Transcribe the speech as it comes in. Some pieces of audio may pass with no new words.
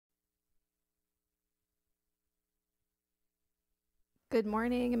Good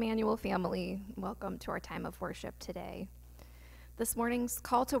morning, Emmanuel family. Welcome to our time of worship today. This morning's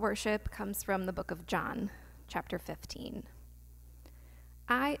call to worship comes from the book of John, chapter 15.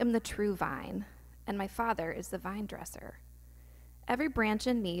 I am the true vine, and my Father is the vine dresser. Every branch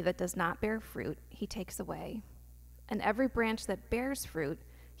in me that does not bear fruit, he takes away. And every branch that bears fruit,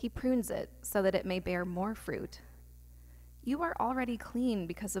 he prunes it so that it may bear more fruit. You are already clean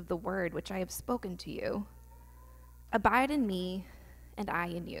because of the word which I have spoken to you. Abide in me, and I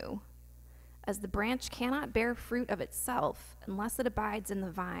in you. As the branch cannot bear fruit of itself unless it abides in the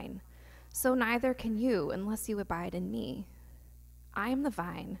vine, so neither can you unless you abide in me. I am the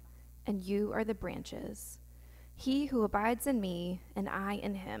vine, and you are the branches. He who abides in me, and I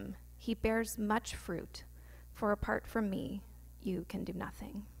in him, he bears much fruit, for apart from me, you can do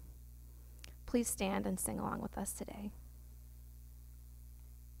nothing. Please stand and sing along with us today.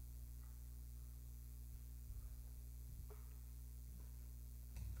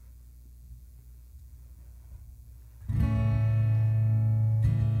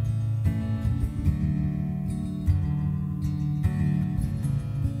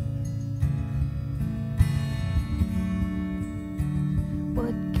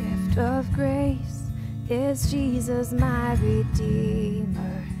 Of grace is Jesus my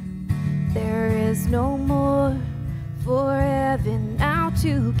Redeemer. There is no more for heaven now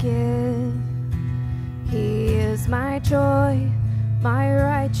to give. He is my joy, my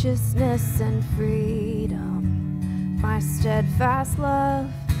righteousness and freedom, my steadfast love,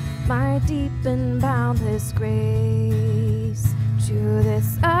 my deep and boundless grace. To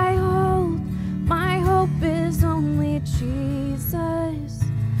this I hold, my hope is only Jesus.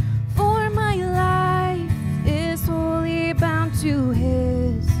 For my life is wholly bound to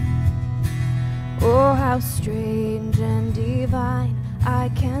his. Oh, how strange and divine, I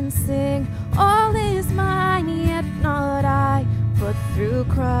can sing, all is mine, yet not I, but through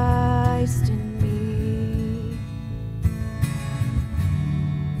Christ in me.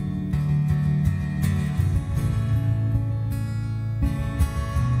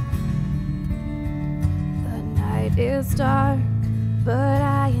 The night is dark, but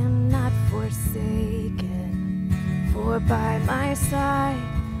I am not forsaken, for by my side,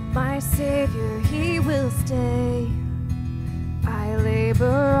 my Savior, he will stay. I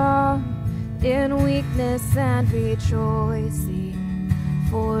labor on in weakness and rejoicing,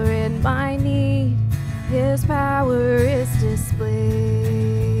 for in my need, his power is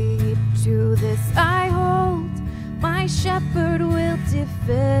displayed. To this I hold, my shepherd will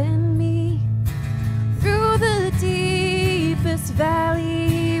defend me. Through the deepest valley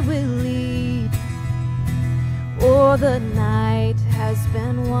he will lead. Oh, the night has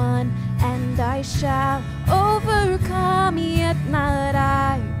been won, and I shall overcome, yet not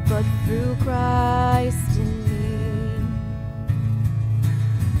I, but through Christ in me.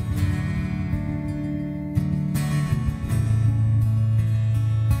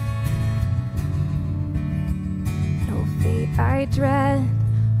 No fate I dread,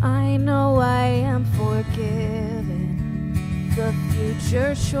 I know I am forgiven. The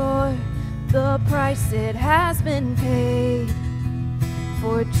future sure, the price it has been paid.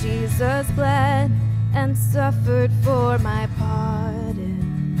 For Jesus bled and suffered for my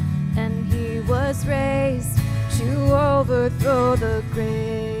pardon, and he was raised to overthrow the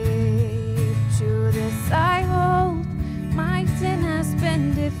grave. To this I hold, my sin has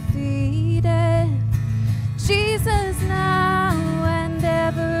been defeated. Jesus now and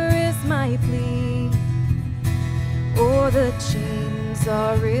ever is my plea. Oh, the chains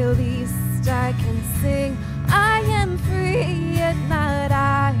are released, I can sing, I am free, yet not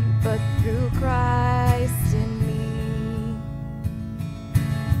I, but through Christ in me.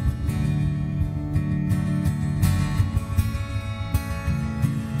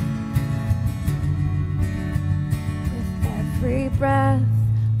 With every breath,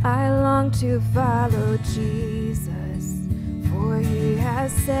 I long to follow Jesus, for he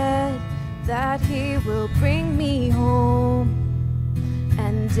has said that he will bring me home.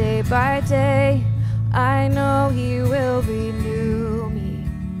 And day by day, I know he will renew me,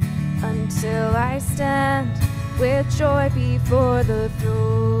 until I stand with joy before the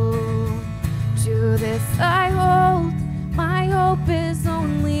throne. To this I hold, my hope is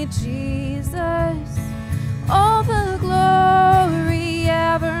only Jesus. All the glory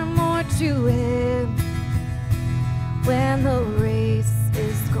evermore to him. When the race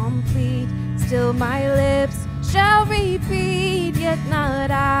is complete, still my lips shall repeat, yet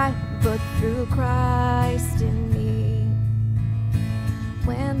not I, but through Christ in me.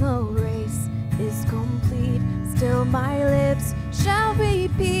 When the race is complete, still my lips shall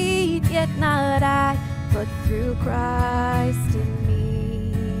repeat, yet not I, but through Christ in me.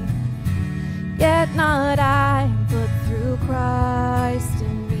 Yet not I, but through Christ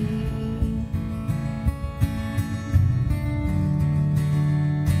in me.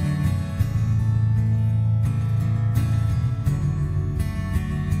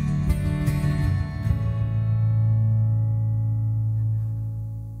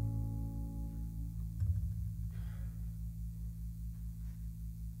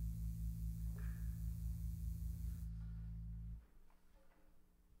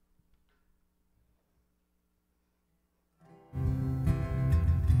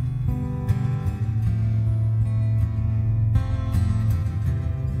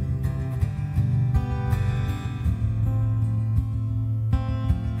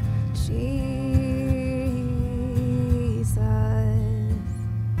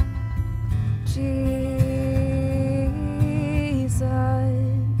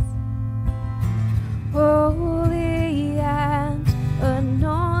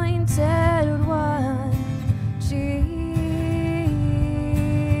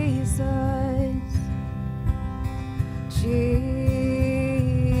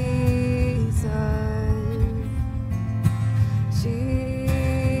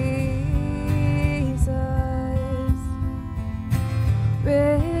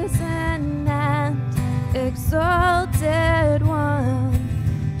 Exalted One,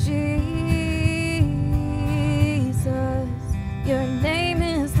 Jesus, your name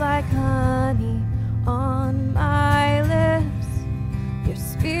is like honey on my lips, your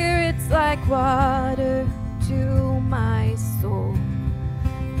spirit's like water to my soul,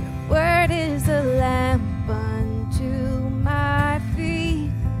 your word is a lamp unto my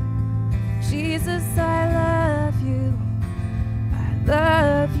feet. Jesus, I love you, I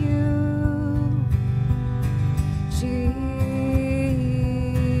love you.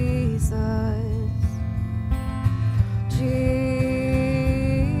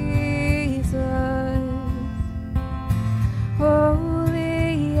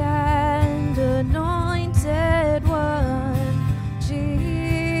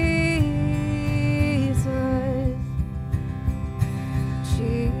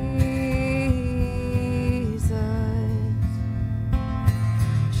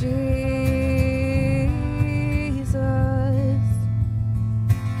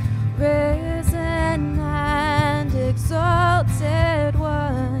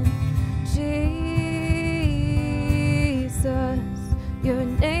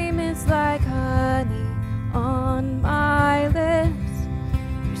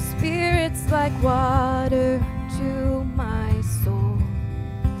 Like water to my soul,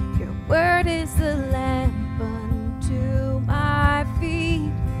 your word is a lamp unto my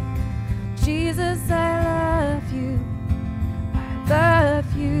feet. Jesus, I love you, I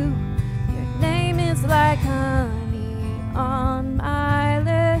love you. Your name is like honey on my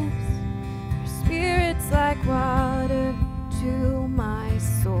lips, your spirit's like water to my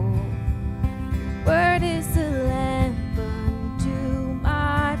soul, your word is a lamp unto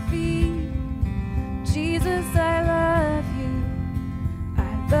my feet. Jesus, I love you,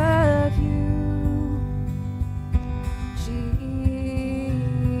 I love you,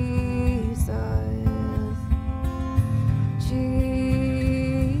 Jesus, Jesus.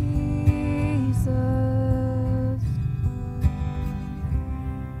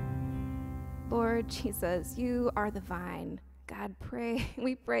 Lord Jesus, you are the vine. God,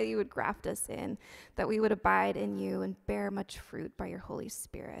 we pray you would graft us in, that we would abide in you and bear much fruit by your Holy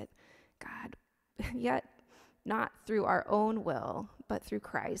Spirit. God, yet not through our own will, but through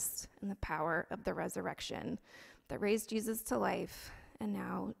Christ and the power of the resurrection that raised Jesus to life and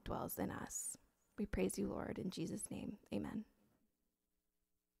now dwells in us. We praise you, Lord, in Jesus' name. Amen.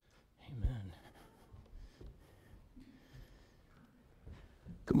 Amen.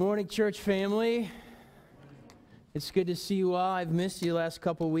 Good morning, church family. It's good to see you all. I've missed you the last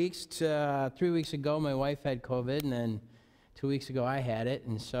couple of weeks. 3 weeks ago, my wife had COVID, and then 2 weeks ago, I had it,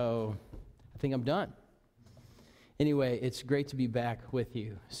 and so I think I'm done. Anyway, it's great to be back with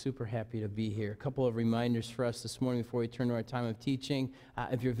you. Super happy to be here. A couple of reminders for us this morning before we turn to our time of teaching.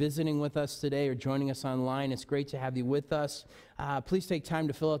 If you're visiting with us today or joining us online, it's great to have you with us. Please take time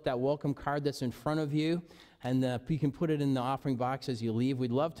to fill out that welcome card that's in front of you, and you can put it in the offering box as you leave.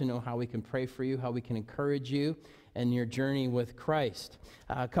 We'd love to know how we can pray for you, how we can encourage you and your journey with Christ.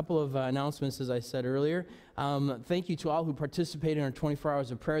 A couple of announcements, as I said earlier. Thank you to all who participated in our 24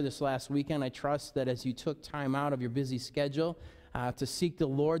 hours of prayer this last weekend. I trust that as you took time out of your busy schedule to seek the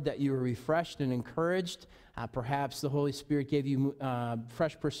Lord, that you were refreshed and encouraged. Perhaps the Holy Spirit gave you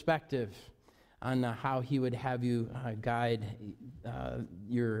fresh perspective on how he would have you guide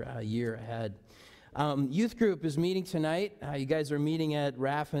your year ahead. Youth group is meeting tonight. You guys are meeting at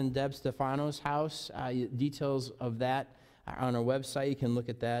Raph and Deb Stefano's house. Details of that are on our website. You can look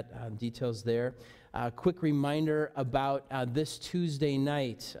at that, details there. Quick reminder about this Tuesday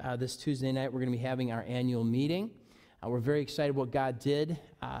night. This Tuesday night, we're going to be having our annual meeting. We're very excited what God did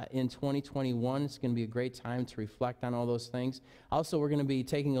in 2021. It's going to be a great time to reflect on all those things. Also, we're going to be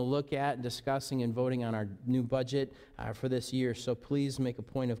taking a look at, discussing, and voting on our new budget for this year. So please make a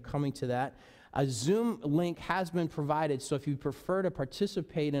point of coming to that. A Zoom link has been provided, so if you prefer to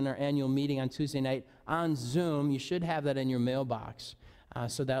participate in our annual meeting on Tuesday night on Zoom, you should have that in your mailbox.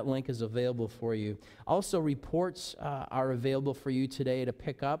 So that link is available for you. Also, reports are available for you today to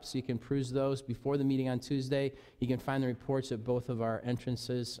pick up, so you can peruse those before the meeting on Tuesday. You can find the reports at both of our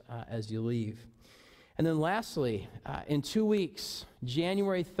entrances as you leave. And then lastly, in 2 weeks,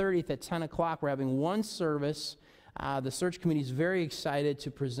 January 30th at 10 o'clock, we're having one service. The search committee is very excited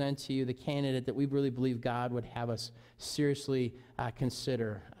to present to you the candidate that we really believe God would have us seriously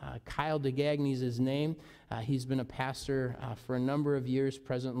consider. Kyle DeGagny is his name. He's been a pastor for a number of years.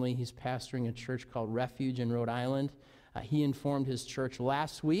 Presently, he's pastoring a church called Refuge in Rhode Island. He informed his church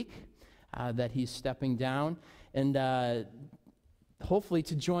last week that he's stepping down, and hopefully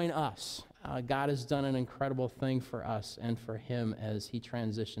to join us. God has done an incredible thing for us and for him as he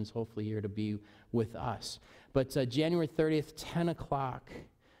transitions, hopefully here to be with us. But January 30th, 10 o'clock,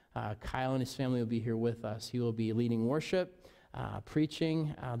 Kyle and his family will be here with us. He will be leading worship,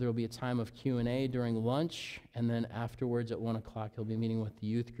 preaching. There will be a time of Q&A during lunch, and then afterwards at 1 o'clock, he'll be meeting with the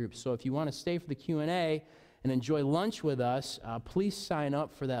youth group. So if you want to stay for the Q&A and enjoy lunch with us, please sign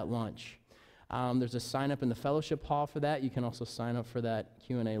up for that lunch. There's a sign-up in the fellowship hall for that. You can also sign up for that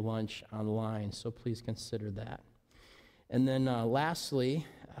Q&A lunch online, so please consider that. And then lastly,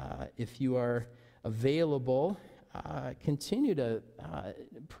 if you are available, continue to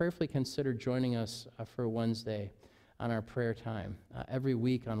prayerfully consider joining us for Wednesday on our prayer time. Every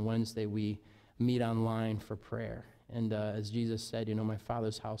week on Wednesday, we meet online for prayer. And as Jesus said, my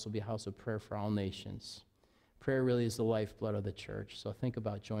Father's house will be a house of prayer for all nations. Prayer really is the lifeblood of the church, so think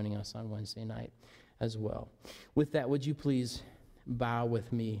about joining us on Wednesday night as well. With that, would you please bow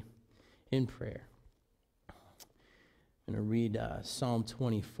with me in prayer? I'm going to read Psalm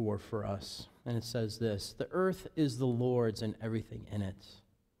 24 for us, and it says this: "The earth is the Lord's and everything in it,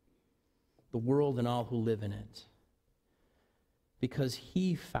 the world and all who live in it, because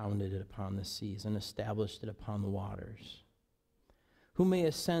he founded it upon the seas and established it upon the waters. Who may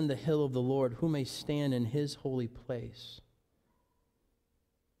ascend the hill of the Lord? Who may stand in his holy place?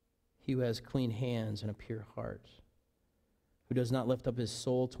 He who has clean hands and a pure heart, who does not lift up his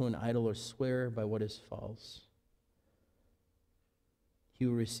soul to an idol or swear by what is false. He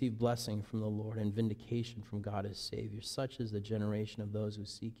will receive blessing from the Lord and vindication from God his Savior. Such is the generation of those who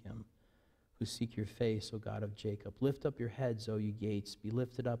seek him, who seek your face, O God of Jacob. Lift up your heads, O you gates. Be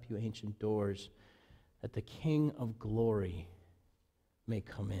lifted up, you ancient doors, that the King of glory may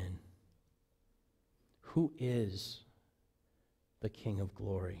come in." Who is the King of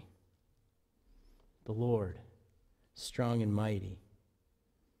glory? The Lord, strong and mighty.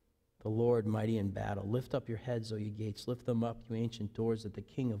 The Lord, mighty in battle. Lift up your heads, O you gates. Lift them up, you ancient doors, that the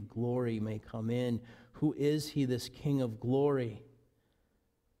King of glory may come in. Who is he, this King of glory?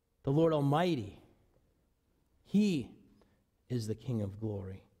 The Lord Almighty. He is the King of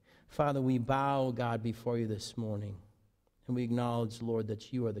glory. Father, we bow, God, before you this morning. And we acknowledge, Lord,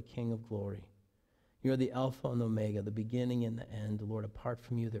 that you are the King of glory. You are the Alpha and the Omega, the beginning and the end. Lord, apart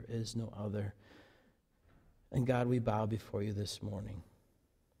from you, there is no other. And God, we bow before you this morning.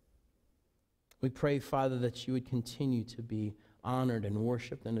 We pray, Father, that you would continue to be honored and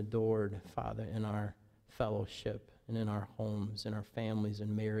worshiped and adored, Father, in our fellowship and in our homes, in our families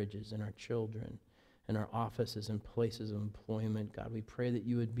and marriages, in our children, in our offices and places of employment. God, we pray that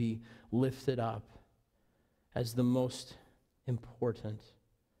you would be lifted up as the most important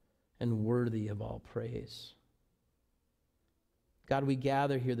and worthy of all praise. God, we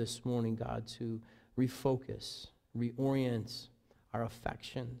gather here this morning, God, to refocus, reorient our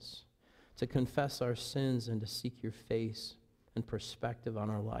affections, to confess our sins and to seek your face and perspective on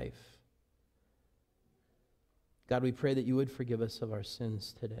our life. God, we pray that you would forgive us of our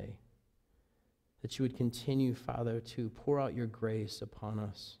sins today, that you would continue, Father, to pour out your grace upon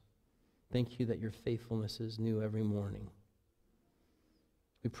us. Thank you that your faithfulness is new every morning.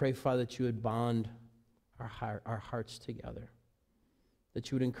 We pray, Father, that you would bond our hearts together, that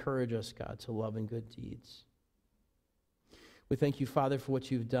you would encourage us, God, to love and good deeds. We thank you, Father, for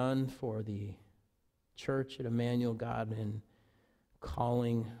what you've done for the church at Emmanuel, God, in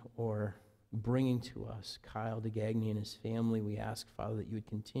calling or bringing to us Kyle DeGagny and his family. We ask, Father, that you would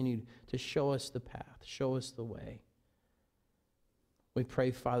continue to show us the path, show us the way. We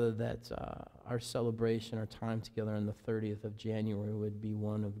pray, Father, that our celebration, our time together on the 30th of January would be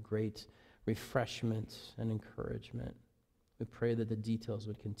one of great refreshment and encouragement. We pray that the details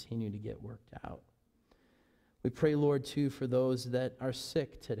would continue to get worked out. We pray, Lord, too, for those that are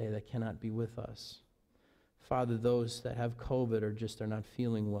sick today that cannot be with us. Father, those that have COVID or just are not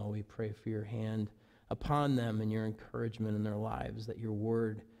feeling well, we pray for your hand upon them and your encouragement in their lives, that your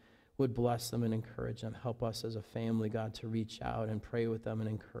word would bless them and encourage them. Help us as a family, God, to reach out and pray with them and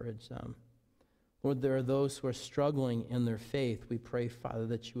encourage them. Lord, there are those who are struggling in their faith. We pray, Father,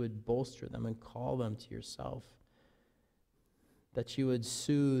 that you would bolster them and call them to yourself, that you would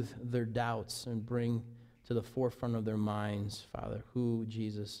soothe their doubts and bring to the forefront of their minds, Father, who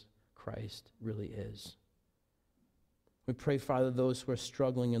Jesus Christ really is. We pray, Father, those who are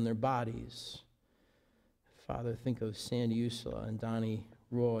struggling in their bodies. Father, think of Sandy Usula and Donnie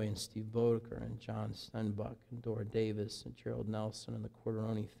Roy and Steve Bodeker and John Stenbuck and Dora Davis and Gerald Nelson and the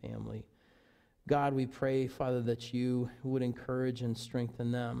Corderoni family. God, we pray, Father, that you would encourage and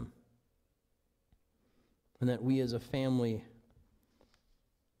strengthen them, and that we as a family,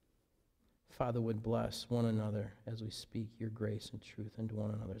 Father, would bless one another as we speak your grace and truth into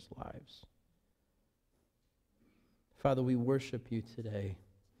one another's lives. Father, we worship you today,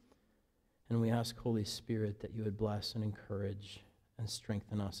 and we ask, Holy Spirit, that you would bless and encourage and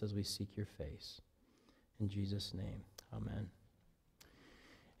strengthen us as we seek your face. In Jesus' name, amen.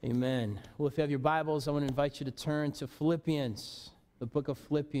 Amen. Well, if you have your Bibles, I want to invite you to turn to Philippians, the book of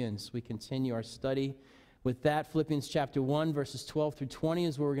Philippians. We continue our study with that. Philippians chapter 1, verses 12 through 20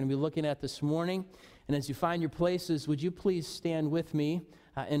 is where we're going to be looking at this morning. And as you find your places, would you please stand with me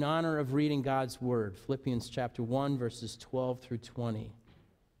in honor of reading God's word? Philippians chapter 1, verses 12 through 20.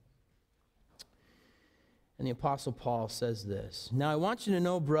 And the Apostle Paul says this: "Now I want you to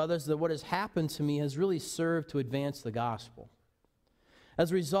know, brothers, that what has happened to me has really served to advance the gospel.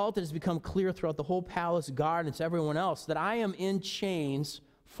 As a result, it has become clear throughout the whole palace guard and to everyone else that I am in chains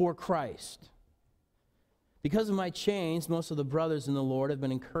for Christ. Because of my chains, most of the brothers in the Lord have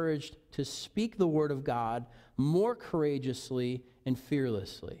been encouraged to speak the word of God more courageously and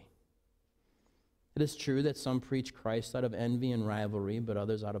fearlessly. It is true that some preach Christ out of envy and rivalry, but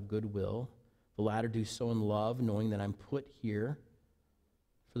others out of goodwill. The latter do so in love, knowing that I'm put here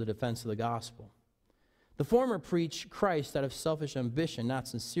for the defense of the gospel. The former preach Christ out of selfish ambition, not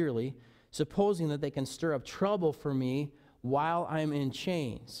sincerely, supposing that they can stir up trouble for me while I'm in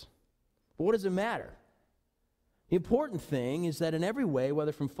chains. But what does it matter? The important thing is that in every way,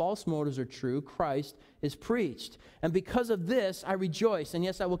 whether from false motives or true, Christ is preached. And because of this, I rejoice, and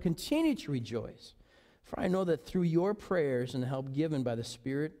yes, I will continue to rejoice. For I know that through your prayers and the help given by the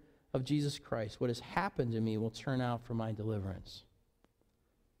Spirit of Jesus Christ, what has happened to me will turn out for my deliverance.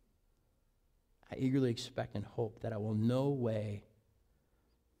 I eagerly expect and hope that I will no way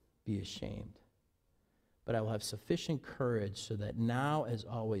be ashamed, but I will have sufficient courage so that now, as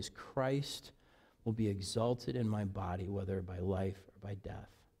always, Christ will be exalted in my body, whether by life or by death."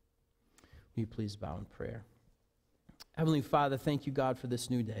 Will you please bow in prayer? Heavenly Father, thank you, God, for this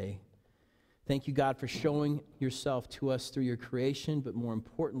new day. Thank you, God, for showing yourself to us through your creation, but more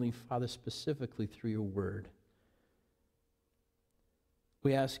importantly, Father, specifically through your word.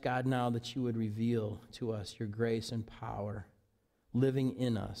 We ask, God, now that you would reveal to us your grace and power living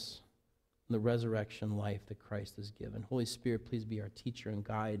in us, the resurrection life that Christ has given. Holy Spirit, please be our teacher and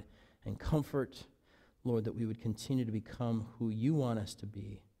guide and comfort, Lord, that we would continue to become who you want us to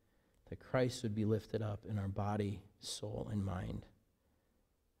be, that Christ would be lifted up in our body, soul, and mind.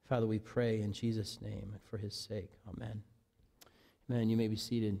 Father, we pray in Jesus' name and for his sake. Amen. Amen. You may be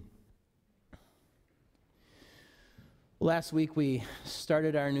seated. Last week we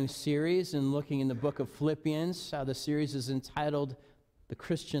started our new series in looking in the book of Philippians. The series is entitled The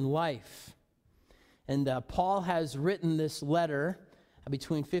Christian Life. And Paul has written this letter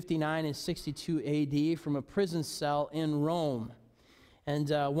between 59 and 62 AD from a prison cell in Rome. And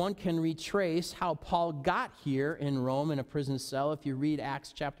one can retrace how Paul got here in Rome in a prison cell if you read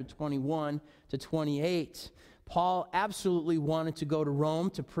Acts chapter 21 to 28. Paul absolutely wanted to go to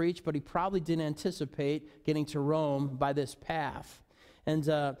Rome to preach, but he probably didn't anticipate getting to Rome by this path. And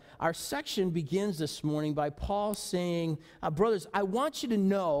our section begins this morning by Paul saying, brothers, I want you to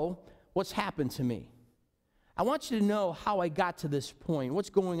know what's happened to me. I want you to know how I got to this point, what's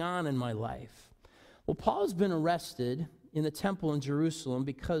going on in my life. Well, Paul has been arrested in the temple in Jerusalem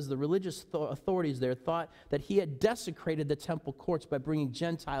because the religious authorities there thought that he had desecrated the temple courts by bringing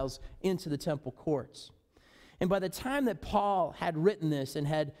Gentiles into the temple courts. And by the time that Paul had written this and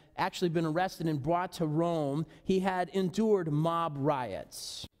had actually been arrested and brought to Rome, he had endured mob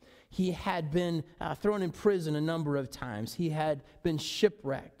riots. He had been thrown in prison a number of times. He had been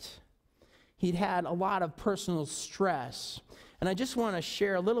shipwrecked. He'd had a lot of personal stress. And I just want to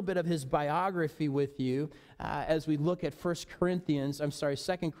share a little bit of his biography with you as we look at 2 Corinthians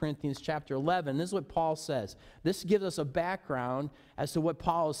chapter 11. This is what Paul says. This gives us a background as to what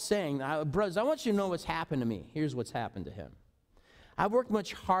Paul is saying. Now, brothers, I want you to know what's happened to me. Here's what's happened to him. I've worked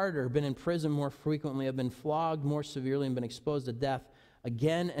much harder, been in prison more frequently, I've been flogged more severely, and been exposed to death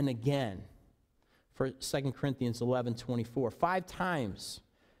again and again. For 2 Corinthians 11:24. 5 times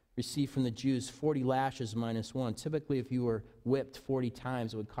received from the Jews 40 lashes minus 1. Typically, if you were whipped 40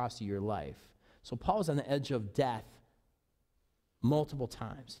 times, it would cost you your life. So Paul was on the edge of death multiple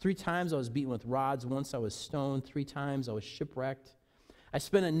times. 3 times I was beaten with rods. Once I was stoned. 3 times I was shipwrecked. I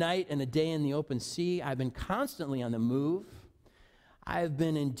spent a night and a day in the open sea. I've been constantly on the move. I've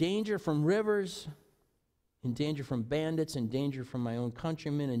been in danger from rivers, in danger from bandits, in danger from my own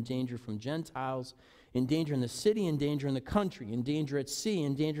countrymen, in danger from Gentiles, in danger in the city, in danger in the country, in danger at sea,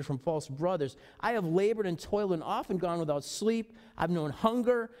 in danger from false brothers. I have labored and toiled and often gone without sleep. I've known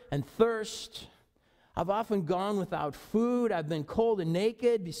hunger and thirst. I've often gone without food. I've been cold and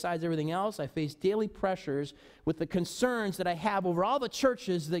naked. Besides everything else, I face daily pressures with the concerns that I have over all the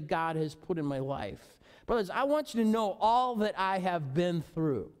churches that God has put in my life. Brothers, I want you to know all that I have been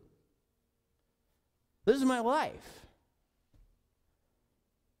through. This is my life.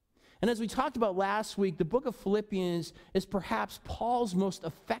 And as we talked about last week, the book of Philippians is perhaps Paul's most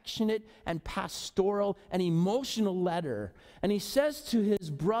affectionate and pastoral and emotional letter. And he says to his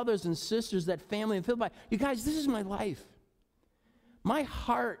brothers and sisters, that family in Philippi, you guys, this is my life. My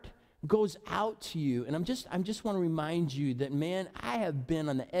heart goes out to you. And I just want to remind you that, man, I have been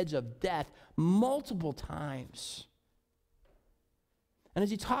on the edge of death multiple times. And as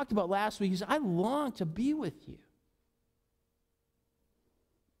he talked about last week, he said, I long to be with you.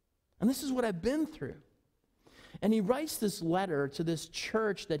 And this is what I've been through. And he writes this letter to this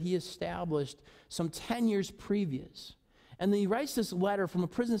church that he established some 10 years previous. And then he writes this letter from a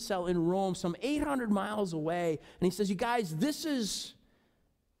prison cell in Rome, some 800 miles away. And he says, you guys, this is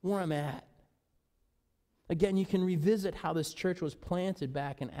where I'm at. Again, you can revisit how this church was planted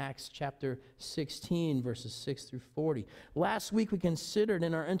back in Acts chapter 16, verses 6 through 40. Last week we considered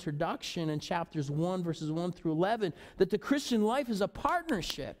in our introduction in chapters 1, verses 1 through 11, that the Christian life is a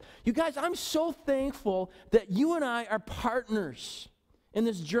partnership. You guys, I'm so thankful that you and I are partners in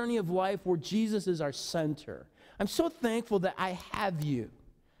this journey of life where Jesus is our center. I'm so thankful that I have you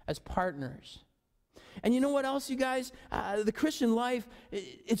as partners. And you know what else, you guys? The Christian life,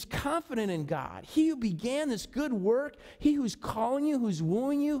 it's confident in God. He who began this good work, he who's calling you, who's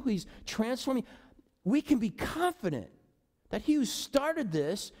wooing you, who's transforming, we can be confident that he who started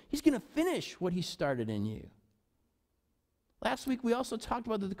this, he's going to finish what he started in you. Last week, we also talked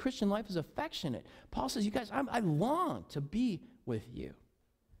about that the Christian life is affectionate. Paul says, you guys, I long to be with you.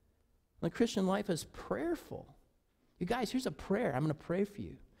 The Christian life is prayerful. You guys, here's a prayer. I'm going to pray for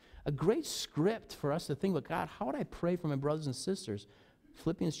you. A great script for us to think about, God, how would I pray for my brothers and sisters?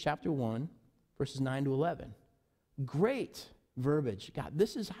 Philippians chapter 1, verses 9 to 11. Great verbiage. God,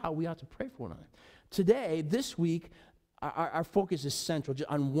 this is how we ought to pray for one another. Today, this week, our focus is central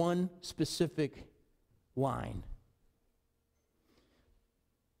on one specific line.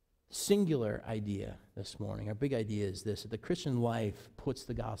 Singular idea this morning. Our big idea is this, that the Christian life puts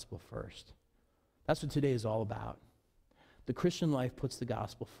the gospel first. That's what today is all about. The Christian life puts the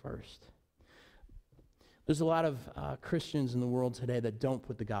gospel first. There's a lot of Christians in the world today that don't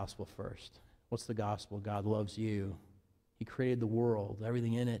put the gospel first. What's the gospel? God loves you. He created the world,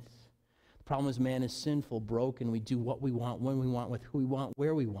 everything in it. The problem is man is sinful, broken. We do what we want, when we want, with who we want,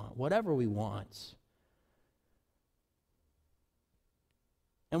 where we want, whatever we want.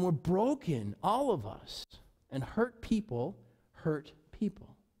 And we're broken, all of us. And hurt people hurt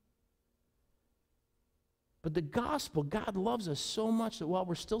people. But the gospel, God loves us so much that while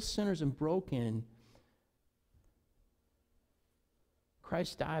we're still sinners and broken,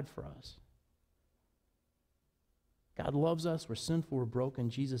 Christ died for us. God loves us. We're sinful. We're broken.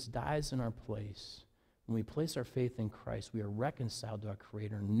 Jesus dies in our place. When we place our faith in Christ, we are reconciled to our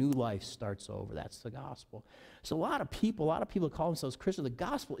Creator. New life starts over. That's the gospel. So a lot of people call themselves Christians. The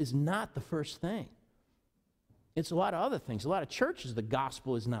gospel is not the first thing. It's a lot of other things. A lot of churches, the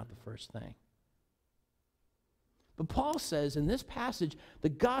gospel is not the first thing. But Paul says in this passage, the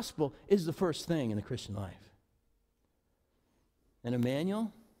gospel is the first thing in the Christian life. And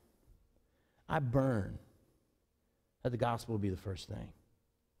Emmanuel, I burn that the gospel will be the first thing.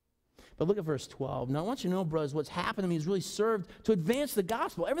 But look at verse 12. Now, I want you to know, brothers, what's happened to me has really served to advance the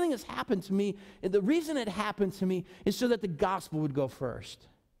gospel. Everything that's happened to me, the reason it happened to me is so that the gospel would go first.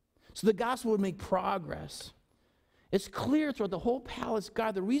 So the gospel would make progress. It's clear throughout the whole palace,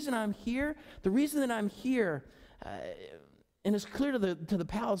 God, the reason I'm here, and it's clear to the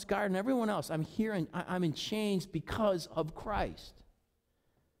palace guard and everyone else, I'm here and I'm in chains because of Christ.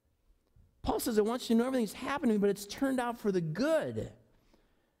 Paul says, I want you to know everything's happened to me, but it's turned out for the good.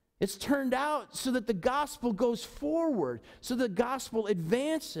 It's turned out so that the gospel goes forward, so the gospel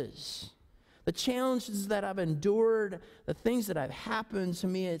advances. The challenges that I've endured, the things that have happened to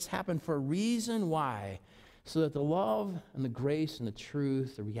me, it's happened for a reason. Why? So that the love and the grace and the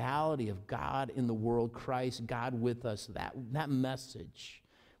truth, the reality of God in the world, Christ, God with us, that message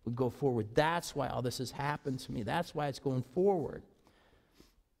would go forward. That's why all this has happened to me. That's why it's going forward.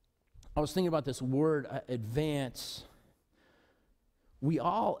 I was thinking about this word, advance. We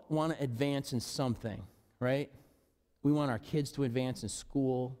all want to advance in something, right? We want our kids to advance in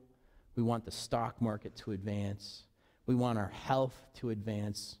school. We want the stock market to advance. We want our health to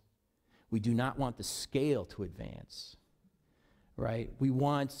advance. We do not want the scale to advance, right? We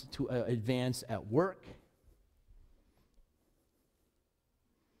want to advance at work.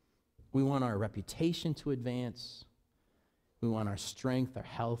 We want our reputation to advance. We want our strength, our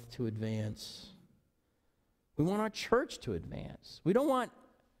health to advance. We want our church to advance. We don't want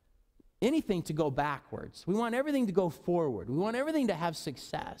anything to go backwards. We want everything to go forward. We want everything to have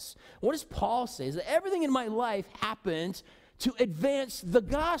success. What does Paul say? Is that everything in my life happens to advance the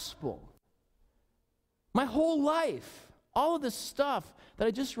gospel. My whole life, all of the stuff that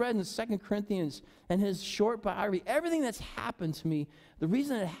I just read in 2 Corinthians and his short biography, everything that's happened to me, the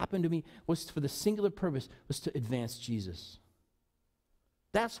reason it happened to me was for the singular purpose, was to advance Jesus.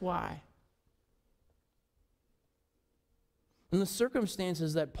 That's why. And the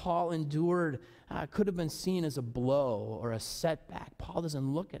circumstances that Paul endured could have been seen as a blow or a setback. Paul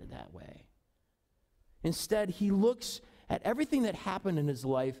doesn't look at it that way. Instead, he looks at everything that happened in his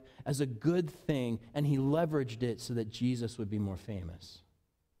life as a good thing, and he leveraged it so that Jesus would be more famous.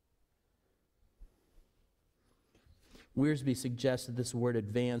 Wiersbe suggests that this word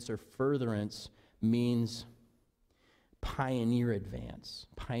advance or furtherance means pioneer advance.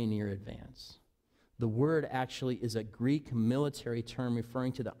 Pioneer advance. The word actually is a Greek military term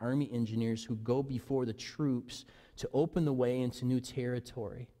referring to the army engineers who go before the troops to open the way into new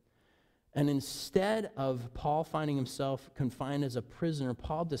territory. And instead of Paul finding himself confined as a prisoner,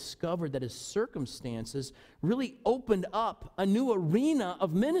 Paul discovered that his circumstances really opened up a new arena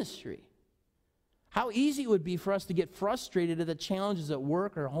of ministry. How easy it would be for us to get frustrated at the challenges at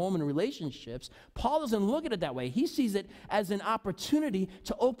work or home and relationships. Paul doesn't look at it that way. He sees it as an opportunity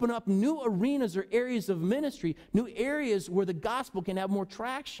to open up new arenas or areas of ministry, new areas where the gospel can have more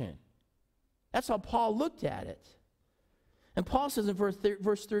traction. That's how Paul looked at it. And Paul says in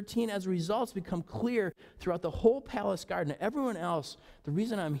verse 13, as results become clear throughout the whole palace garden, and everyone else, the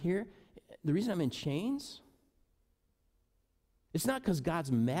reason I'm here, the reason I'm in chains, it's not because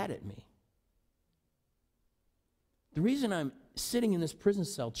God's mad at me. The reason I'm sitting in this prison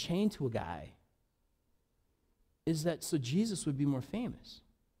cell chained to a guy is that so Jesus would be more famous.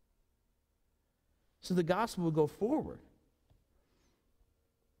 So the gospel would go forward.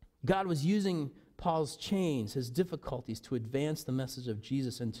 God was using Paul's chains, his difficulties, to advance the message of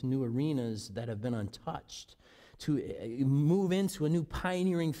Jesus into new arenas that have been untouched, to move into a new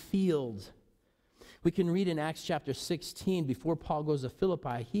pioneering field. We can read in Acts chapter 16, before Paul goes to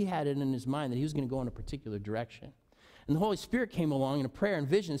Philippi, he had it in his mind that he was going to go in a particular direction. And the Holy Spirit came along in a prayer and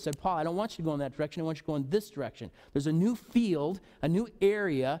vision and said, Paul, I don't want you to go in that direction. I want you to go in this direction. There's a new field, a new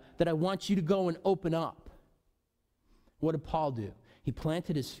area that I want you to go and open up. What did Paul do? He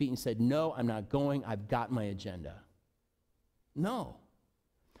planted his feet and said, no, I'm not going. I've got my agenda. No.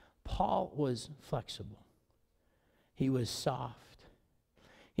 Paul was flexible. He was soft.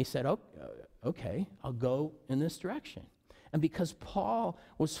 He said, okay, I'll go in this direction. And because Paul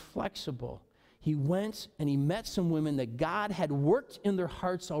was flexible, he went and he met some women that God had worked in their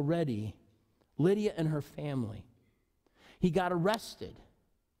hearts already, Lydia and her family. He got arrested,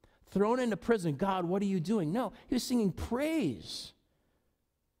 thrown into prison. God, what are you doing? No, he was singing praise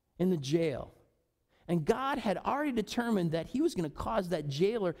in the jail. And God had already determined that he was going to cause that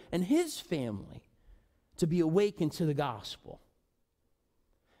jailer and his family to be awakened to the gospel.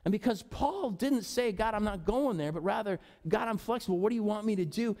 And because Paul didn't say, God, I'm not going there, but rather, God, I'm flexible. What do you want me to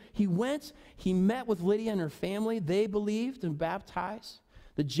do? He went, he met with Lydia and her family. They believed and baptized.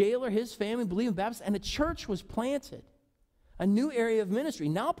 The jailer, his family, believed and baptized. And a church was planted, a new area of ministry.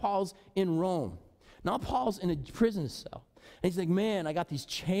 Now Paul's in Rome. Now Paul's in a prison cell. And he's like, man, I got these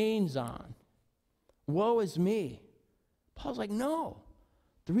chains on. Woe is me. Paul's like, no.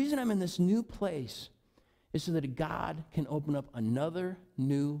 The reason I'm in this new place is so that God can open up another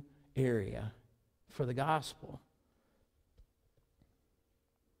new area for the gospel.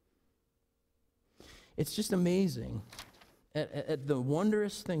 It's just amazing at the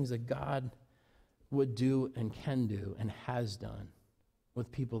wondrous things that God would do and can do and has done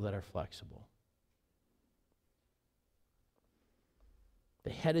with people that are flexible.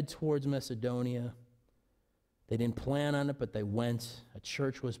 They headed towards Macedonia. They didn't plan on it, but they went. A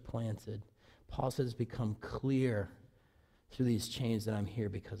church was planted. Paul says it's become clear through these chains that I'm here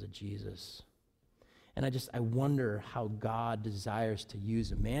because of Jesus. And I wonder how God desires to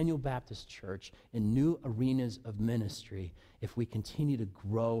use Emmanuel Baptist Church in new arenas of ministry if we continue to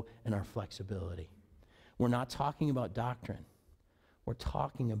grow in our flexibility. We're not talking about doctrine. We're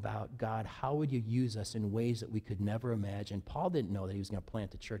talking about, God, how would you use us in ways that we could never imagine? Paul didn't know that he was going to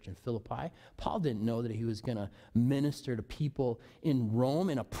plant a church in Philippi. Paul didn't know that he was going to minister to people in Rome,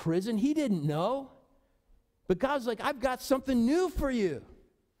 in a prison. He didn't know. But God's like, I've got something new for you.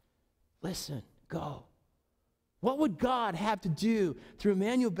 Listen, go. What would God have to do through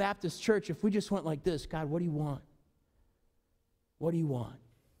Emmanuel Baptist Church if we just went like this? God, what do you want? What do you want?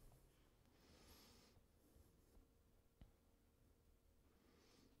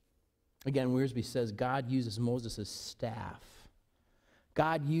 Again, Wiersbe says God uses Moses' staff.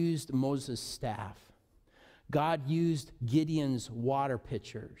 God used Moses' staff. God used Gideon's water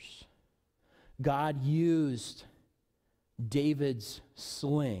pitchers. God used David's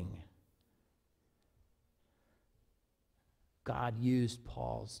sling. God used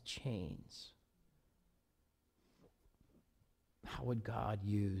Paul's chains. How would God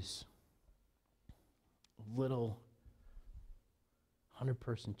use a little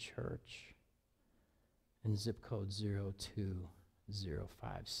 100-person church in zip code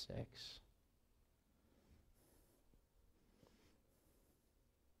 02056?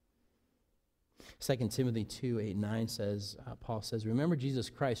 Second Timothy 2:8-9 says, Paul says, remember Jesus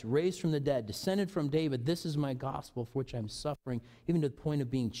Christ, raised from the dead, descended from David. This is my gospel for which I'm suffering, even to the point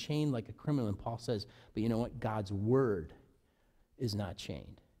of being chained like a criminal. And Paul says, but you know what? God's word is not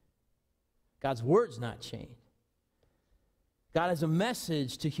chained. God's word's not chained. God has a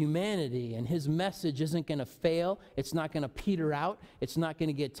message to humanity, and his message isn't going to fail. It's not going to peter out. It's not going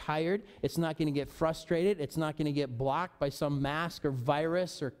to get tired. It's not going to get frustrated. It's not going to get blocked by some mask or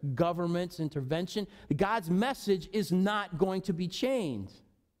virus or government's intervention. God's message is not going to be chained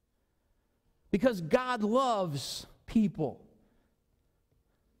because God loves people.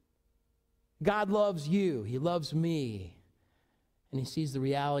 God loves you. He loves me. And he sees the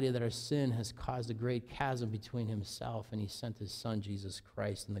reality that our sin has caused a great chasm between himself, and he sent his son, Jesus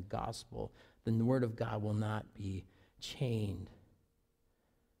Christ, and the gospel. Then the word of God will not be chained.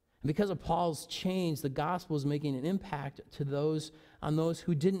 And because of Paul's chains, the gospel is making an impact to those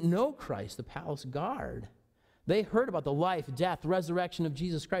who didn't know Christ, the palace guard. They heard about the life, death, resurrection of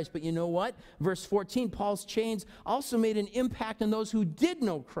Jesus Christ. But you know what? Verse 14, Paul's chains also made an impact on those who did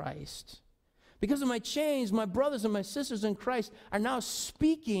know Christ. Because of my chains, my brothers and my sisters in Christ are now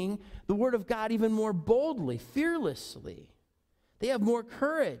speaking the word of God even more boldly, fearlessly. They have more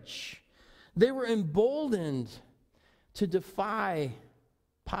courage. They were emboldened to defy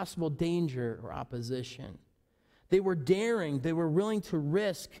possible danger or opposition. They were daring. They were willing to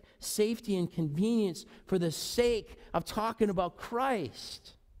risk safety and convenience for the sake of talking about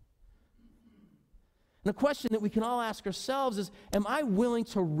Christ. And the question that we can all ask ourselves is, am I willing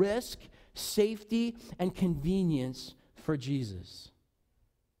to risk safety and convenience for Jesus?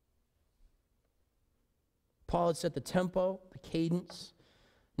 Paul had set the tempo, the cadence.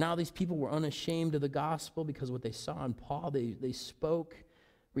 Now these people were unashamed of the gospel because of what they saw in Paul. They spoke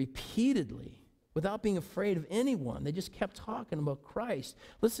repeatedly without being afraid of anyone. They just kept talking about Christ.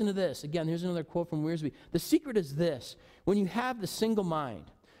 Listen to this. Again, here's another quote from Wiersbe. The secret is this: when you have the single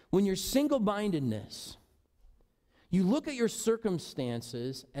mind, when your single-mindedness, you look at your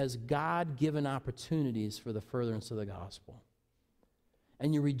circumstances as God-given opportunities for the furtherance of the gospel.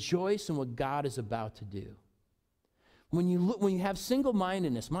 And you rejoice in what God is about to do. When you have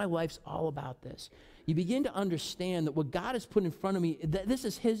single-mindedness, my life's all about this. You begin to understand that what God has put in front of me, that this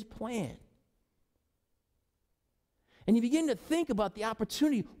is his plan. And you begin to think about the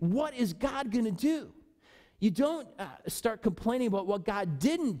opportunity. What is God going to do? You don't start complaining about what God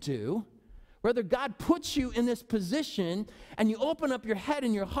didn't do. Rather, God puts you in this position, and you open up your head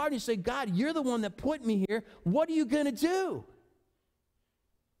and your heart and you say, God, you're the one that put me here. What are you going to do?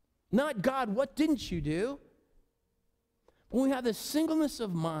 Not, God, what didn't you do? When we have this singleness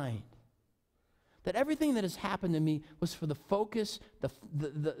of mind, That everything that has happened to me was for the focus,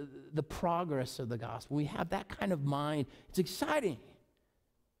 the progress of the gospel. We have that kind of mind. It's exciting.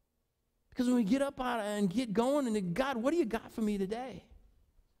 Because when we get up out and get going and God, what do you got for me today?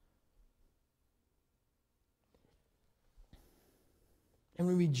 And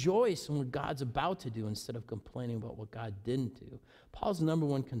we rejoice in what God's about to do instead of complaining about what God didn't do. Paul's number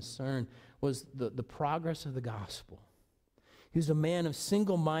one concern was the progress of the gospel. He was a man of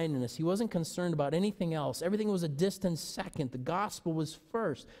single-mindedness. He wasn't concerned about anything else. Everything was a distant second. The gospel was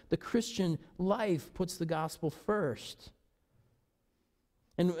first. The Christian life puts the gospel first.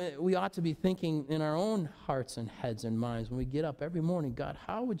 And we ought to be thinking in our own hearts and heads and minds when we get up every morning, God,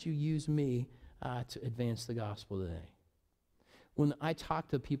 how would you use me to advance the gospel today? When I talk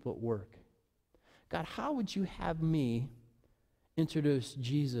to people at work, God, how would you have me introduce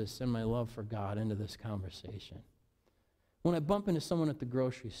Jesus and my love for God into this conversation? When I bump into someone at the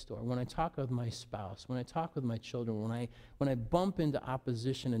grocery store, when I talk with my spouse, when I talk with my children, when I bump into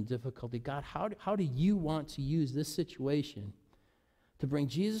opposition and difficulty, God, how do you want to use this situation to bring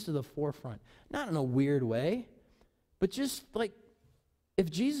Jesus to the forefront? Not in a weird way, but just like, if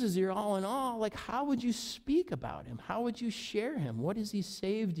Jesus is your all in all, like, how would you speak about him? How would you share him? What has he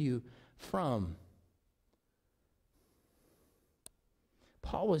saved you from?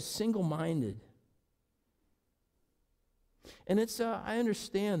 Paul was single-minded. And I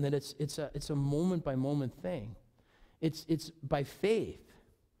understand that it's a moment-by-moment thing. It's by faith.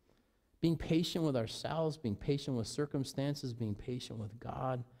 Being patient with ourselves, being patient with circumstances, being patient with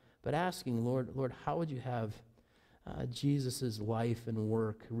God, but asking, Lord, how would you have Jesus' life and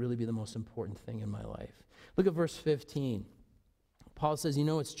work really be the most important thing in my life? Look at verse 15. Paul says,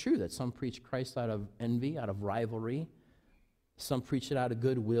 it's true that some preach Christ out of envy, out of rivalry. Some preach it out of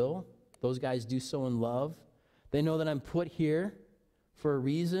goodwill. Those guys do so in love. They know that I'm put here for a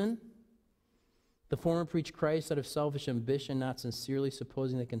reason. The former preach Christ out of selfish ambition, not sincerely,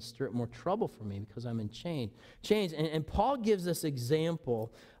 supposing they can stir up more trouble for me because I'm in chains. And Paul gives this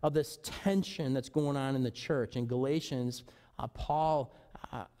example of this tension that's going on in the church. In Galatians, Paul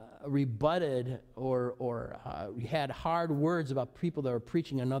rebutted or had hard words about people that were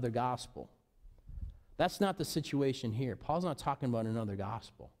preaching another gospel. That's not the situation here. Paul's not talking about another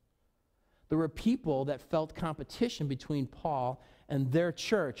gospel. There were people that felt competition between Paul and their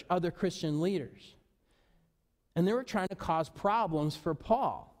church, other Christian leaders. And they were trying to cause problems for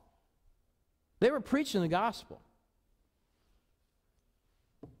Paul. They were preaching the gospel.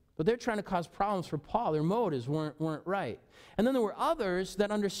 But they're trying to cause problems for Paul. Their motives weren't right. And then there were others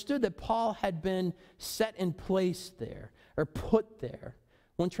that understood that Paul had been set in place there, or put there.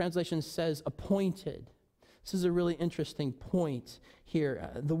 One translation says appointed. This is a really interesting point here.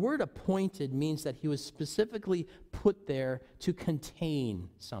 The word appointed means that he was specifically put there to contain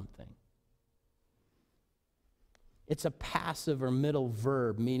something. It's a passive or middle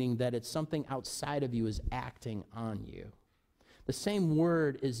verb, meaning that it's something outside of you is acting on you. The same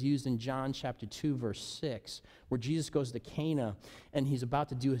word is used in John chapter 2, verse 6, where Jesus goes to Cana, and he's about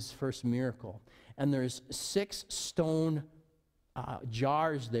to do his first miracle. And there's 6 stone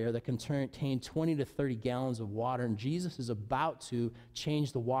jars there that contain 20 to 30 gallons of water, and Jesus is about to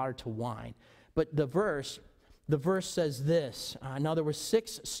change the water to wine. But the verse says this, now there were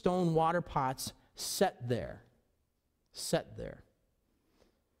 6 stone water pots set there.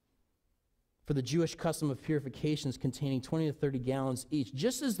 For the Jewish custom of purifications containing 20 to 30 gallons each.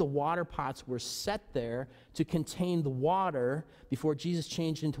 Just as the water pots were set there to contain the water before Jesus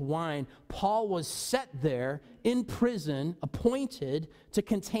changed into wine, Paul was set there in prison, appointed to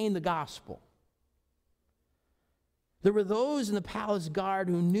contain the gospel. There were those in the palace guard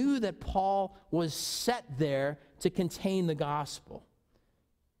who knew that Paul was set there to contain the gospel.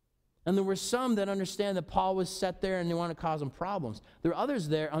 And there were some that understand that Paul was set there and they want to cause him problems. There were others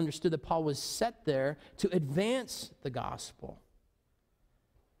there understood that Paul was set there to advance the gospel.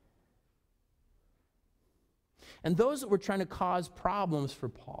 And those that were trying to cause problems for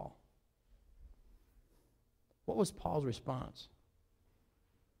Paul, what was Paul's response?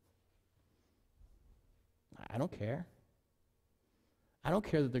 I don't care. I don't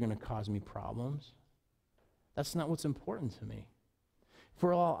care that they're going to cause me problems. That's not what's important to me. If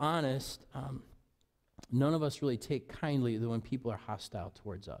we're all honest, none of us really take kindly when people are hostile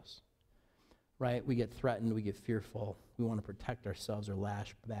towards us, right? We get threatened, we get fearful, we want to protect ourselves or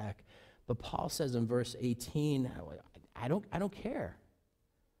lash back. But Paul says in verse 18, I don't care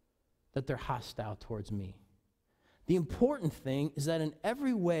that they're hostile towards me. The important thing is that in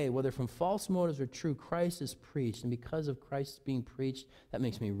every way, whether from false motives or true, Christ is preached, and because of Christ being preached, that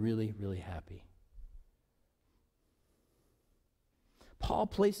makes me really, really happy. Paul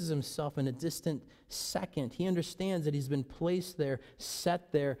places himself in a distant second. He understands that he's been placed there,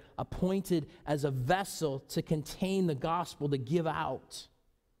 set there, appointed as a vessel to contain the gospel, to give out.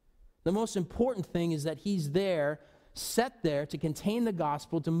 The most important thing is that he's there, set there to contain the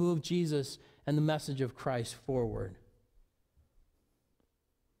gospel, to move Jesus and the message of Christ forward.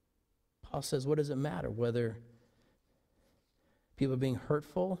 Paul says, what does it matter whether people are being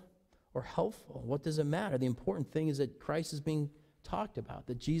hurtful or helpful? What does it matter? The important thing is that Christ is being talked about,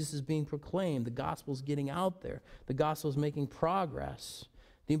 that Jesus is being proclaimed, the gospel is getting out there, the gospel is making progress.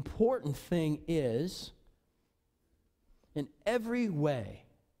 The important thing is, in every way,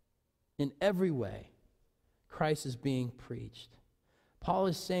 Christ is being preached. Paul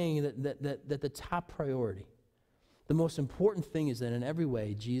is saying that the top priority, the most important thing is that in every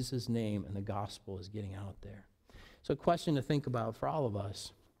way, Jesus' name and the gospel is getting out there. So a question to think about for all of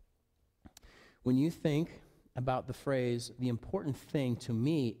us. When you think about the phrase, the important thing to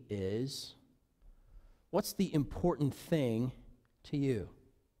me is, what's the important thing to you?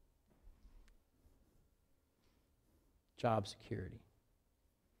 Job security,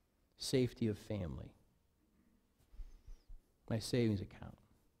 safety of family, my savings account,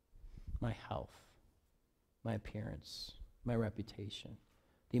 my health, my appearance, my reputation.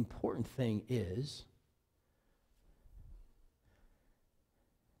 The important thing is,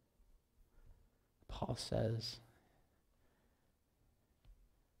 Paul says,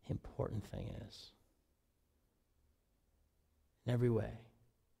 the important thing is, in every way,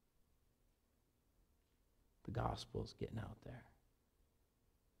 the gospel is getting out there.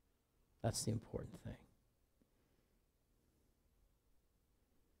 That's the important thing.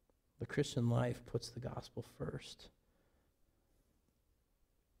 The Christian life puts the gospel first.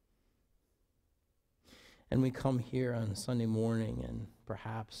 And we come here on Sunday morning, and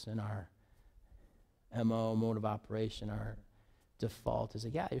perhaps in our MO, mode of operation, our default is,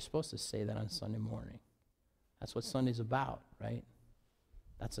 yeah, you're supposed to say that on Sunday morning. That's what Sunday's about, right?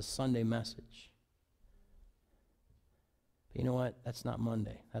 That's a Sunday message. But you know what? That's not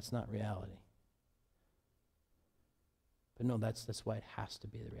Monday. That's not reality. But no, that's why it has to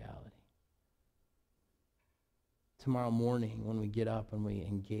be the reality. Tomorrow morning, when we get up and we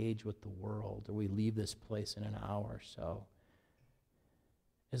engage with the world, or we leave this place in an hour or so,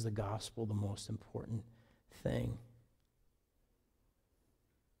 is the gospel the most important thing?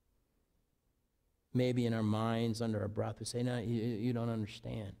 Maybe in our minds, under our breath, we say, no, you don't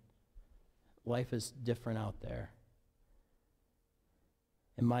understand. Life is different out there.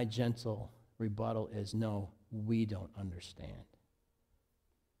 And my gentle rebuttal is, no, we don't understand.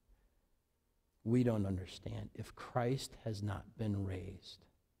 We don't understand. If Christ has not been raised,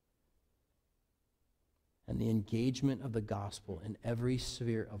 and the engagement of the gospel in every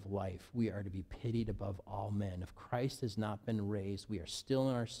sphere of life, we are to be pitied above all men. If Christ has not been raised, we are still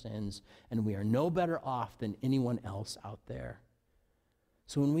in our sins, and we are no better off than anyone else out there.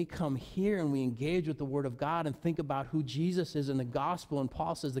 So when we come here and we engage with the Word of God and think about who Jesus is in the gospel, and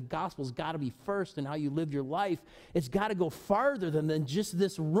Paul says the gospel's got to be first in how you live your life, it's got to go farther than just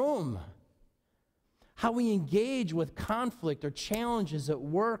this room. How we engage with conflict or challenges at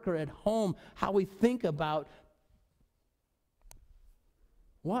work or at home, how we think about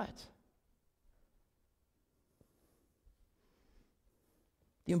what?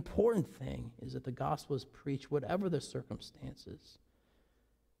 The important thing is that the gospel is preached whatever the circumstances.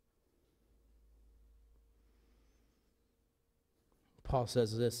 Paul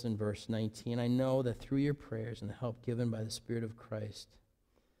says this in verse 19, I know that through your prayers and the help given by the Spirit of Christ,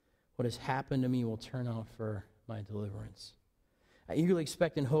 what has happened to me will turn out for my deliverance. I eagerly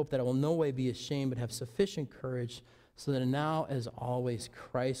expect and hope that I will no way be ashamed, but have sufficient courage, so that now, as always,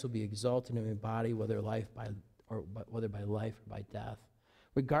 Christ will be exalted in my body, whether by life or by death.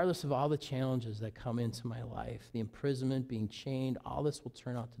 Regardless of all the challenges that come into my life, the imprisonment, being chained, all this will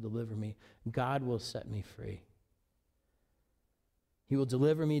turn out to deliver me. God will set me free. He will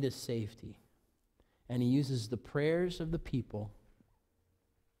deliver me to safety. And he uses the prayers of the people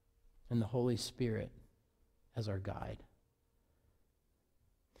and the Holy Spirit as our guide.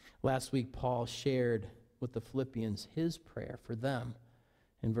 Last week, Paul shared with the Philippians his prayer for them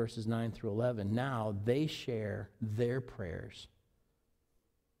in verses 9 through 11. Now they share their prayers.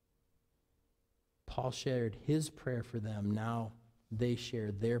 Paul shared his prayer for them. Now they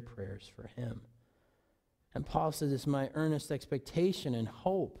share their prayers for him. And Paul says, it's my earnest expectation and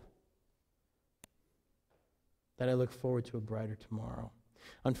hope that I look forward to a brighter tomorrow.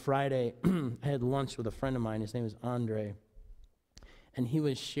 On Friday, I had lunch with a friend of mine. His name is Andre. And he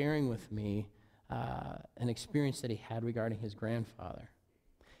was sharing with me an experience that he had regarding his grandfather.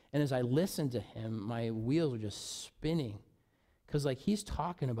 And as I listened to him, my wheels were just spinning, Because, like, he's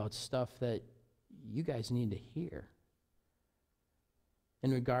talking about stuff that you guys need to hear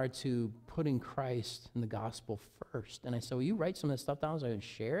in regard to putting Christ and the gospel first. And I said, will you write some of this stuff down so I can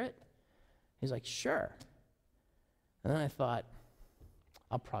share it? He's like, sure. And then I thought,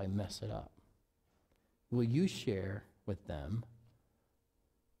 I'll probably mess it up. Will you share with them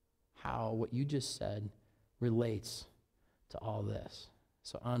how what you just said relates to all this?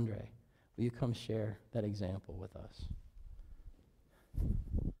 So, Andre, will you come share that example with us?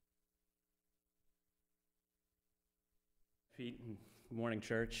 Pete, and good morning,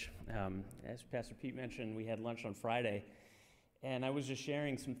 church. As Pastor Pete mentioned, we had lunch on Friday, and I was just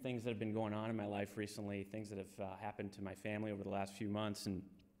sharing some things that have been going on in my life recently, things that have happened to my family over the last few months, and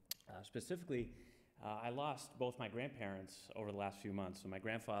specifically, I lost both my grandparents over the last few months. So my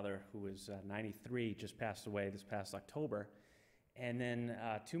grandfather, who was 93, just passed away this past October, and then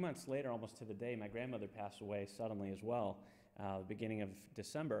 2 months later, almost to the day, my grandmother passed away suddenly as well, the beginning of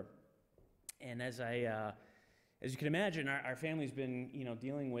December. And as you can imagine, our family's been,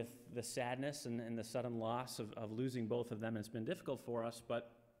 dealing with the sadness and the sudden loss of losing both of them. It's been difficult for us,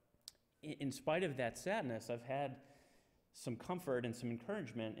 but in spite of that sadness, I've had some comfort and some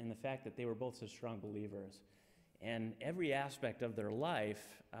encouragement in the fact that they were both such strong believers. And every aspect of their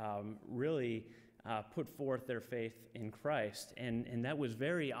life really put forth their faith in Christ. And that was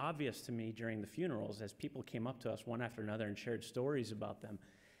very obvious to me during the funerals as people came up to us one after another and shared stories about them.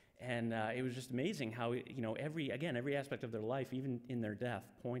 And it was just amazing how, every aspect of their life, even in their death,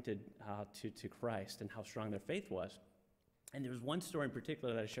 pointed to Christ and how strong their faith was. And there was one story in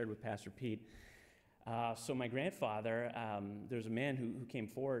particular that I shared with Pastor Pete. So my grandfather, there's a man who came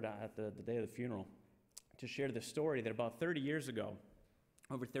forward at the day of the funeral to share the story that about 30 years ago,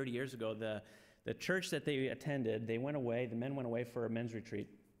 the church that they attended, the men went away for a men's retreat.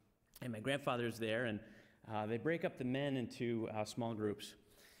 And my grandfather's there, and they break up the men into small groups.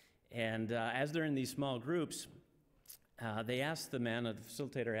 And as they're in these small groups, they asked the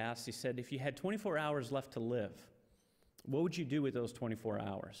facilitator asked, he said, if you had 24 hours left to live, what would you do with those 24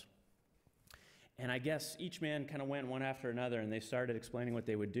 hours? And I guess each man kind of went one after another, and they started explaining what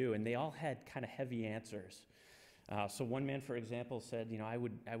they would do, and they all had kind of heavy answers. So one man, for example, said, I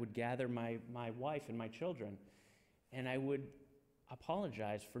would gather my wife and my children, and I would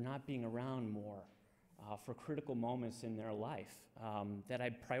apologize for not being around more for critical moments in their life, that I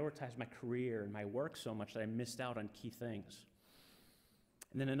prioritized my career and my work so much that I missed out on key things.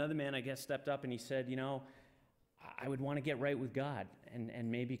 And then another man, I guess, stepped up and he said, I would want to get right with God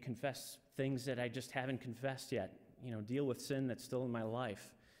and maybe confess things that I just haven't confessed yet, deal with sin that's still in my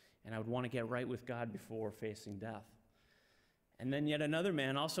life. And I would want to get right with God before facing death. And then yet another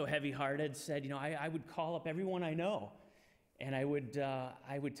man, also heavy-hearted, said, I would call up everyone I know, and I would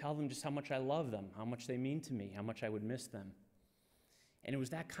tell them just how much I love them, how much they mean to me, how much I would miss them. And it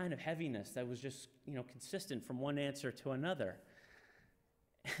was that kind of heaviness that was just, consistent from one answer to another.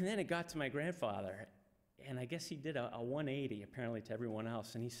 And then it got to my grandfather, and I guess he did a 180, apparently, to everyone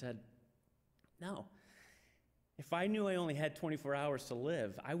else. And he said, no, if I knew I only had 24 hours to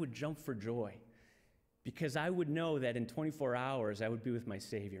live, I would jump for joy, because I would know that in 24 hours, I would be with my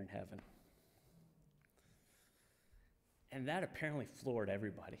Savior in heaven. And that apparently floored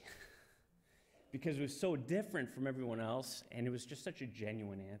everybody, because it was so different from everyone else, and it was just such a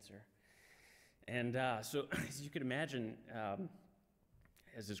genuine answer. And so, as you could imagine,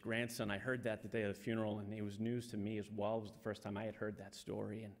 as his grandson, I heard that the day of the funeral, and it was news to me as well. It was the first time I had heard that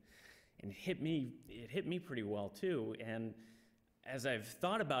story, and it hit me pretty well too. And as I've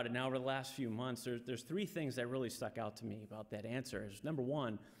thought about it now over the last few months, there's three things that really stuck out to me about that answer. Number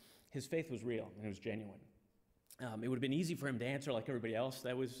one, his faith was real and it was genuine. It would have been easy for him to answer like everybody else.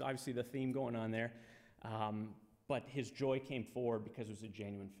 That was obviously the theme going on there. But his joy came forward because it was a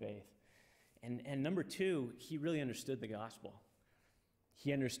genuine faith. And number two, he really understood the gospel.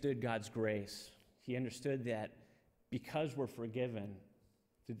 He understood God's grace. He understood that because we're forgiven,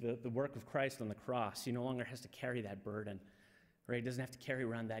 through the work of Christ on the cross, he no longer has to carry that burden, right? He doesn't have to carry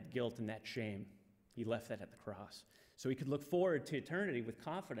around that guilt and that shame. He left that at the cross. So he could look forward to eternity with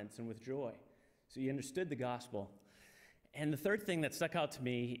confidence and with joy. So he understood the gospel. And the third thing that stuck out to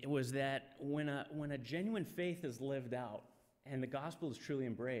me was that when a genuine faith is lived out and the gospel is truly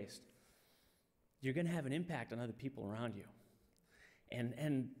embraced, you're going to have an impact on other people around you.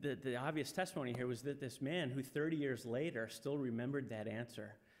 And the obvious testimony here was that this man who 30 years later still remembered that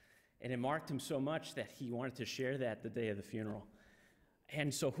answer. And it marked him so much that he wanted to share that the day of the funeral.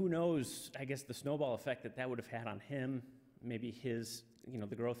 And so who knows, I guess, the snowball effect that would have had on him, maybe his,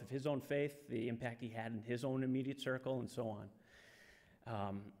 the growth of his own faith, the impact he had in his own immediate circle, and so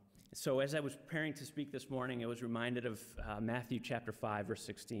on. So as I was preparing to speak this morning, I was reminded of Matthew chapter 5, verse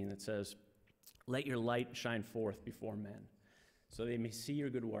 16, that says, "Let your light shine forth before men, so they may see your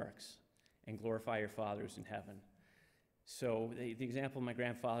good works and glorify your Father who's in heaven." So the example of my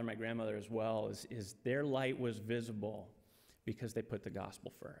grandfather, my grandmother as well, is their light was visible because they put the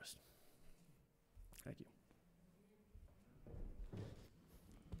gospel first. Thank you.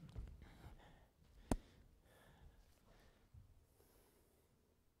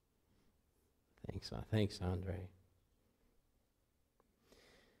 Thanks, Andre.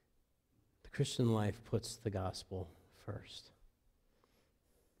 The Christian life puts the gospel first.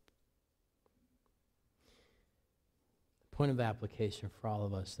 Point of application for all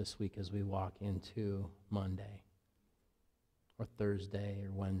of us this week as we walk into Monday or Thursday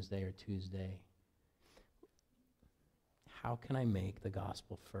or Wednesday or Tuesday. How can I make the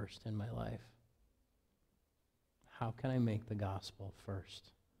gospel first in my life? How can I make the gospel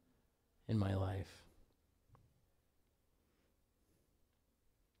first in my life?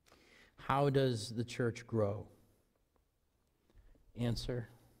 How does the church grow? Answer: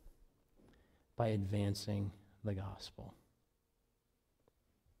 by advancing the gospel.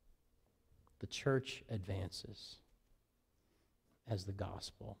 The church advances as the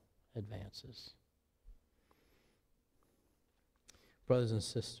gospel advances. Brothers and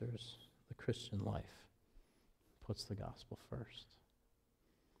sisters, the Christian life puts the gospel first.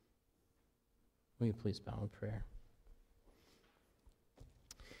 Will you please bow in prayer?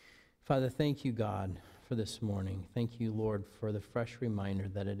 Father, thank you, God, for this morning. Thank you, Lord, for the fresh reminder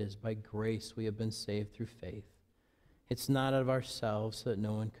that it is by grace we have been saved through faith. It's not of ourselves so that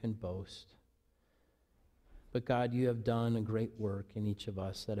no one can boast. But God, you have done a great work in each of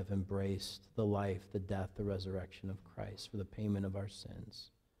us that have embraced the life, the death, the resurrection of Christ for the payment of our sins.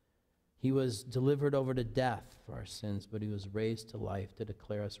 He was delivered over to death for our sins, but he was raised to life to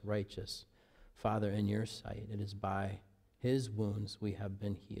declare us righteous. Father, in your sight, it is by his wounds we have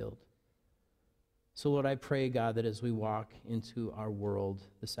been healed. So, Lord, I pray, God, that as we walk into our world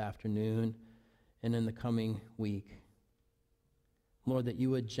this afternoon and in the coming week, Lord, that you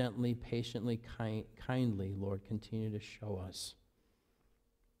would gently, patiently, kindly, Lord, continue to show us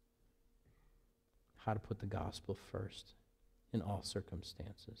how to put the gospel first in all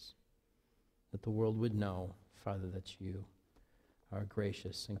circumstances. That the world would know, Father, that you are a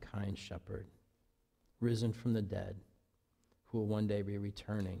gracious and kind shepherd, risen from the dead, who will one day be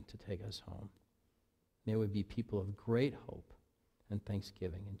returning to take us home. May we be people of great hope and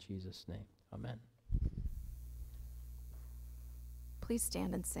thanksgiving in Jesus' name. Amen. Please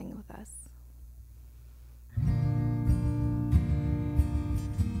stand and sing with us.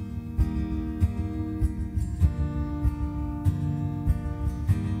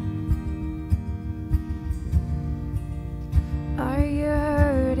 Are you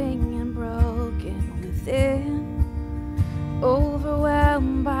hurting and broken within?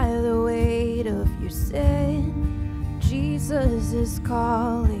 Overwhelmed by the weight of your sin? Jesus is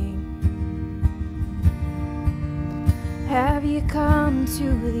calling. Have you come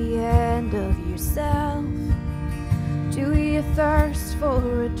to the end of yourself? Do you thirst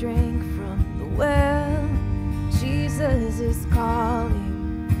for a drink from the well? Jesus is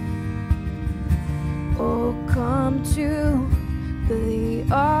calling. Oh, come to the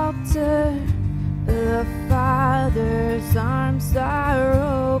altar. The Father's arms are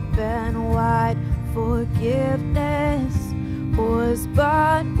open wide. Forgiveness was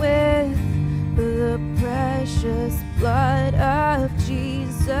bought with the precious blood of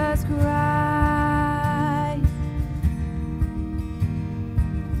Jesus Christ.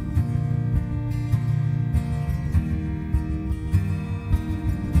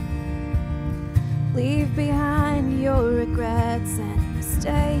 Leave behind your regrets and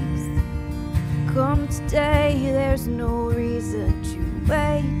mistakes. Come today, there's no reason to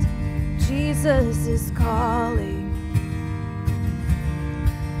wait. Jesus is calling.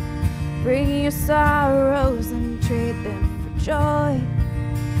 Bring your sorrows and trade them for joy.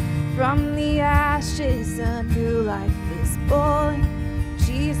 From the ashes a new life is born.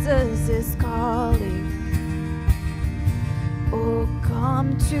 Jesus is calling. Oh,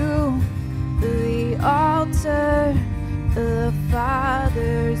 come to the altar. The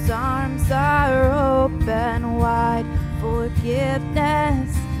Father's arms are open wide.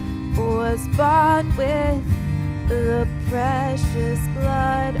 Forgiveness was bought with the precious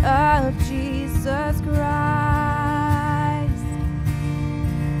blood of Jesus Christ.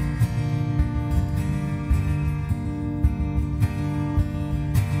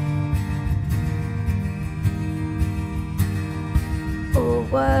 Oh,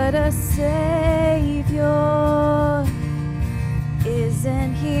 what a Savior is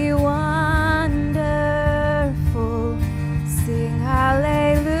Isn't he wonderful? Sing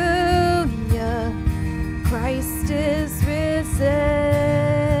hallelujah, Christ is risen.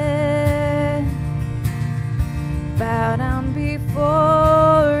 Bow down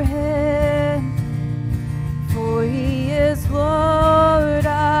before him, for he is Lord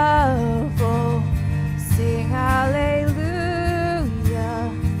of all. Sing hallelujah,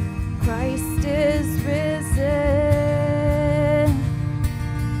 Christ is risen.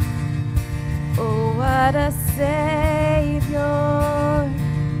 Oh, what a Savior!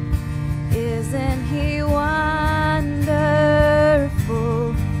 Isn't he wonderful?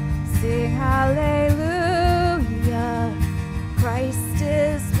 Sing hallelujah, Christ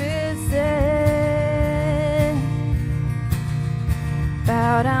is risen.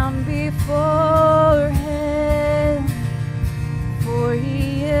 Bow down before him, for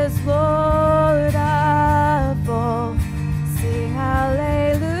he is Lord of all. Sing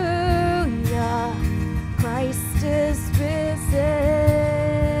hallelujah, Christ is risen.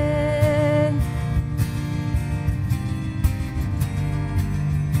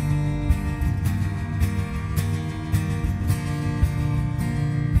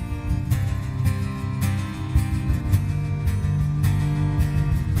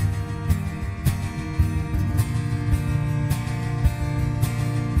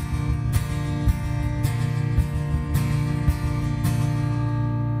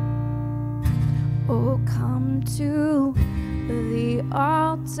 Oh, come to the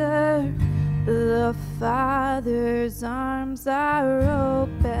altar. The Father's arms are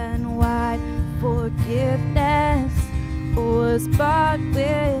open wide. Forgiveness was bought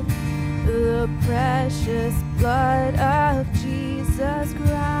with the precious blood of Jesus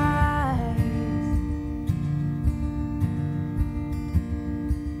Christ.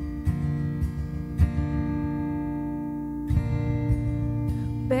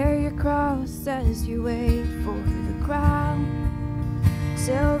 Bear your cross as you wait for the crown.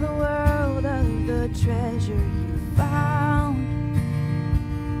 Tell the world of the treasure you found.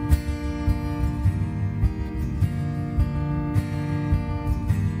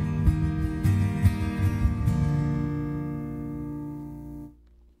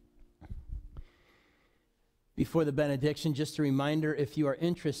 Before the benediction, just a reminder, if you are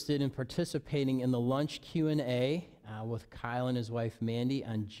interested in participating in the lunch Q&A with Kyle and his wife Mandy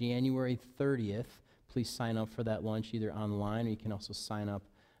on January 30th, please sign up for that lunch either online, or you can also sign up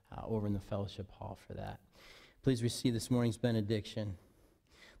over in the fellowship hall for that. Please receive this morning's benediction.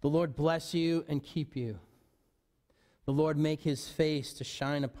 The Lord bless you and keep you. The Lord make his face to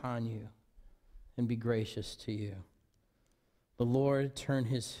shine upon you and be gracious to you. The Lord turn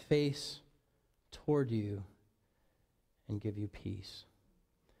his face toward you and give you peace.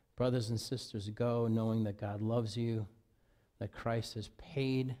 Brothers and sisters, go knowing that God loves you, that Christ has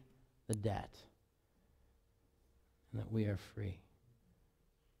paid the debt, and that we are free.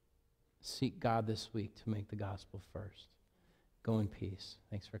 Seek God this week to make the gospel first. Go in peace.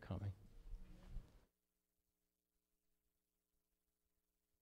 Thanks for coming.